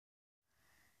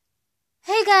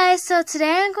Guys, so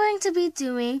today I'm going to be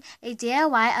doing a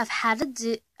DIY of how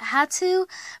to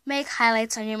make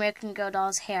highlights on your American Girl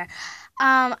doll's hair.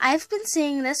 I've been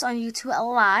seeing this on YouTube a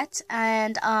lot,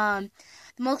 and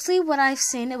mostly what I've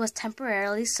seen it was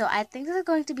temporarily, so I think this is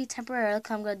going to be temporarily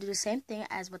because I'm going to do the same thing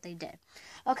as what they did.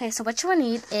 Okay, so what you will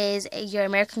need is your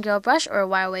American Girl brush or a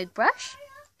wire wig brush,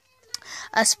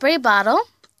 a spray bottle,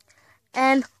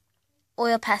 and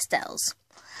oil pastels.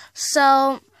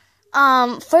 So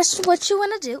first, what you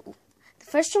want to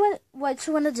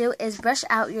do is brush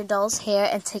out your doll's hair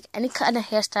and take any kind of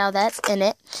hairstyle that's in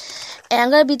it. And I'm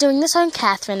going to be doing this on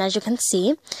Catherine, as you can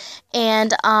see.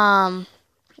 And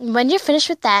when you're finished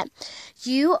with that,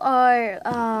 you are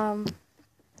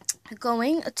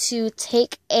going to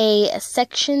take a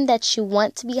section that you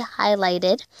want to be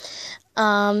highlighted.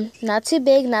 Not too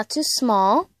big, not too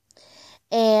small.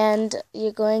 And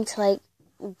you're going to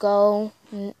go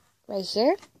right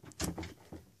here.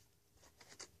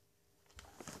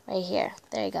 Right here.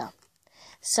 There you go.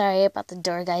 Sorry about the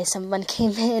door, guys. Someone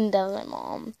came in. That was my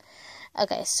mom.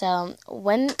 Okay, so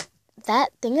when that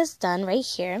thing is done right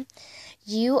here,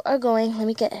 you are going, let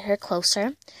me get her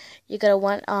closer. You're going to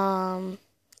want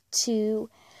to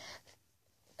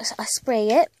spray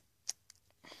it.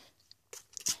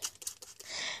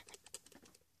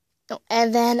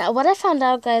 And then what I found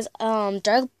out, guys,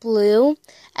 dark blue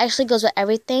actually goes with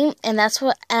everything, and I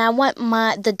want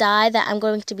the dye that I'm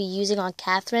going to be using on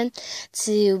Catherine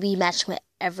to be matching with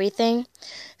everything.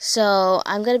 So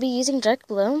I'm going to be using dark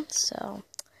blue. So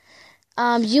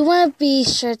you want to be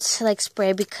sure to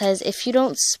spray, because if you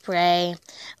don't spray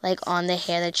on the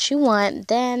hair that you want,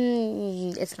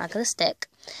 then it's not going to stick.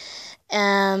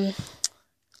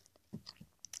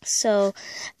 So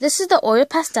this is the oil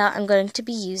pastel I'm going to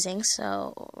be using.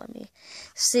 So let me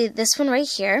see this one right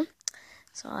here.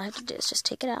 So all I have to do is just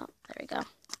take it out. There we go.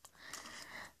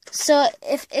 So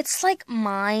if it's like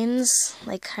mine's,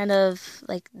 kind of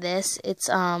like this,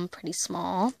 it's pretty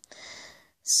small.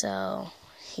 So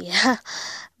yeah,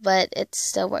 but it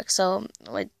still works. So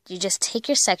you just take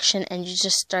your section and you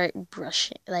just start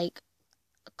brushing,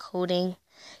 coating,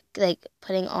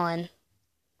 putting on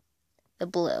the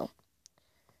blue.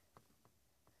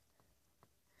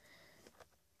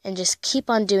 And just keep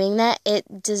on doing that.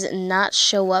 It does not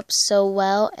show up so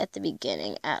well at the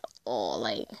beginning at all.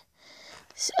 You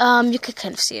could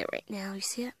kind of see it right now. You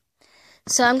see it?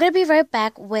 So I'm going to be right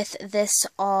back with this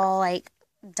all,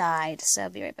 dyed. So I'll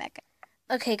be right back.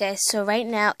 Okay, guys. So right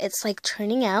now, it's,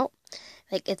 turning out.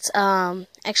 It's,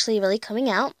 actually really coming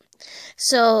out.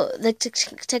 So the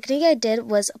technique I did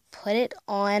was put it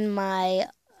on my,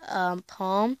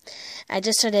 palm. I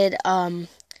just started,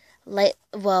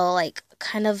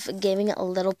 kind of giving it a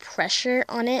little pressure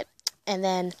on it, and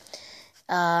then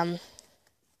putting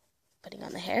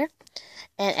on the hair,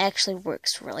 and it actually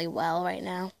works really well right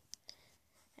now.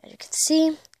 As you can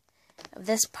see,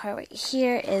 this part right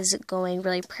here is going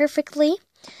really perfectly.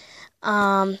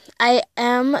 I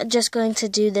am just going to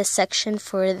do this section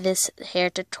for this hair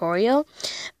tutorial,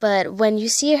 but when you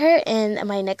see her in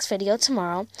my next video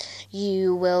tomorrow,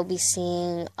 you will be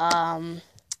seeing a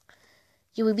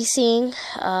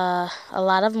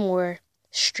lot of more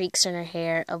streaks in her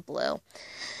hair of blue.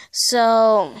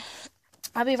 So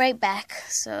I'll be right back.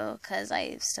 So because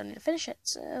I still need to finish it.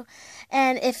 So,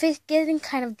 and if it's getting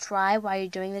kind of dry while you're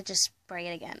doing it, just spray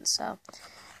it again. So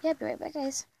yeah, be right back,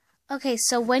 guys. Okay,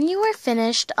 so when you are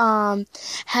finished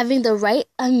having the right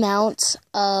amount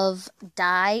of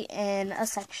dye in a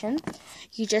section,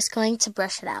 you're just going to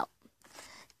brush it out.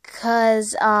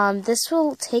 Because this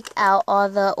will take out all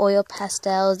the oil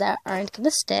pastels that aren't going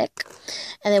to stick,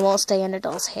 and they won't stay in the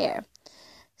doll's hair.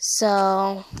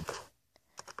 So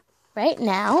right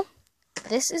now,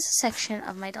 this is a section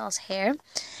of my doll's hair,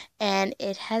 and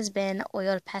it has been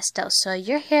oiled pastel. So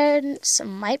your hair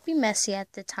might be messy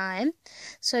at the time,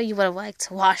 so you would have liked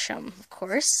to wash them, of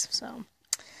course. So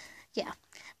yeah,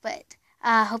 but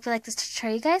I hope you like this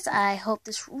tutorial, guys. I hope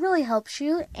this really helps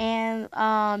you, and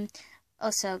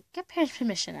also, get parents'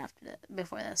 permission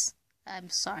before this.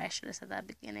 I'm sorry, I should have said that at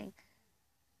the beginning.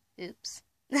 Oops.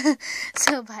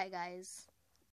 So, bye, guys.